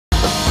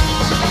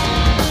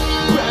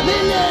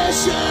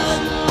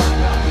intuition.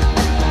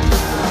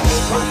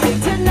 I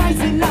think tonight's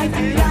the night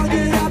that I'll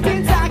get up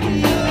and tackle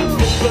you,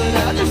 but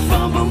I just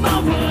fumble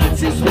my words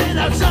just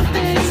without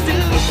something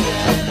stupid.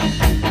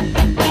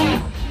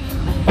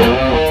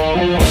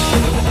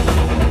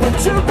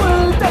 But you're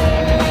worth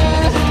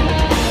it,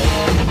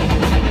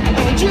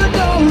 and you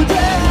know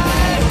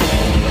that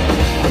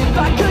if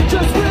I could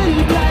just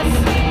really bless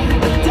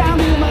down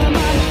in my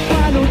mind,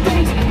 I know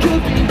things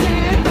could be different.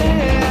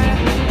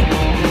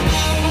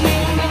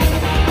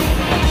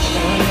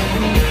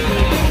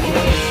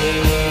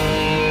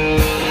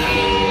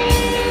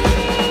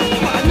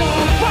 I know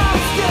I'm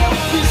still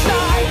the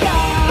shy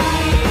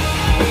guy,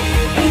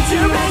 and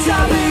your hands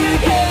are big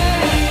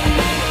again.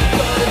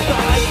 But if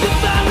I could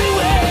finally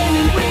win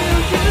and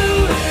will you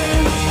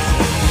in,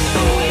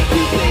 we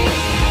could be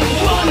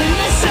one and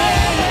the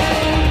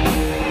same.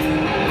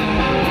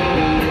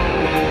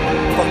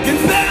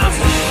 Fucking bounce.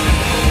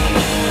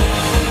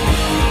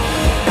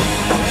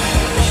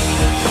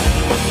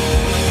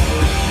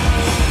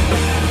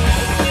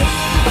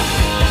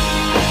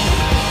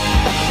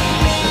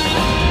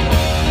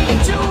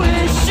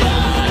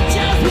 Intuition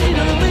tells me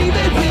to leave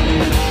it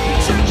with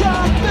your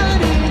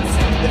confidence.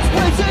 It's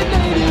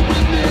resonated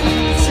with me.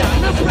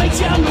 Time to break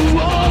down the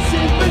walls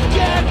and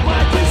forget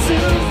what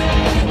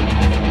consuming.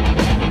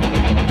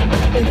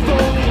 If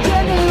only you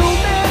knew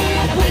me,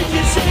 we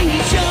could sing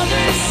each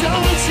other's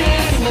songs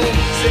gently,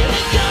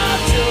 sitting up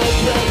to a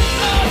break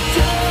of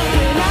dawn.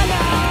 And I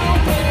know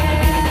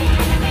that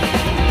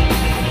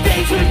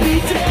things would be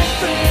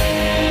different.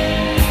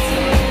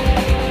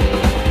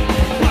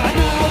 I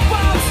know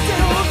I'm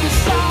still the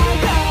shy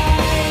guy,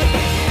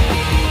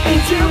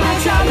 and you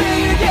might tell me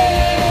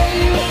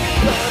again.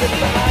 But if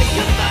I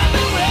could find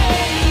a way,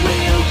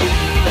 will you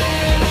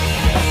in?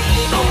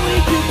 Oh, we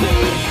could be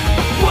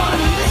one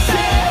and the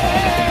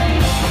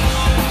same.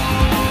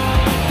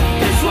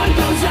 This one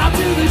goes out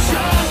to the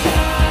shy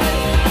guy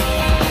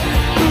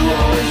who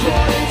always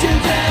wanted to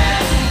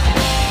dance.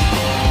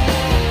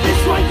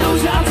 This one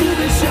goes out to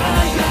the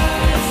shy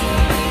guys.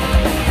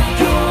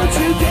 Don't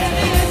you get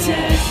me a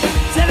chance?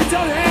 San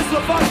Antonio, hands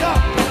the fuck up.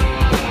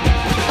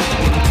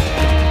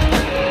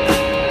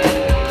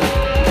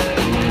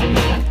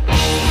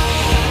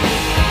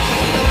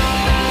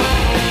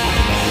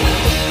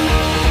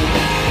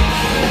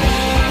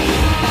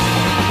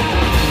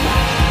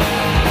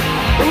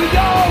 Here we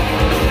go.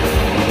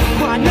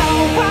 I know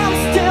I'm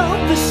still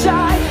the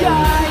shy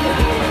guy,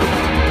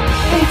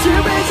 and you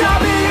may tell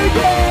me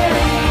again.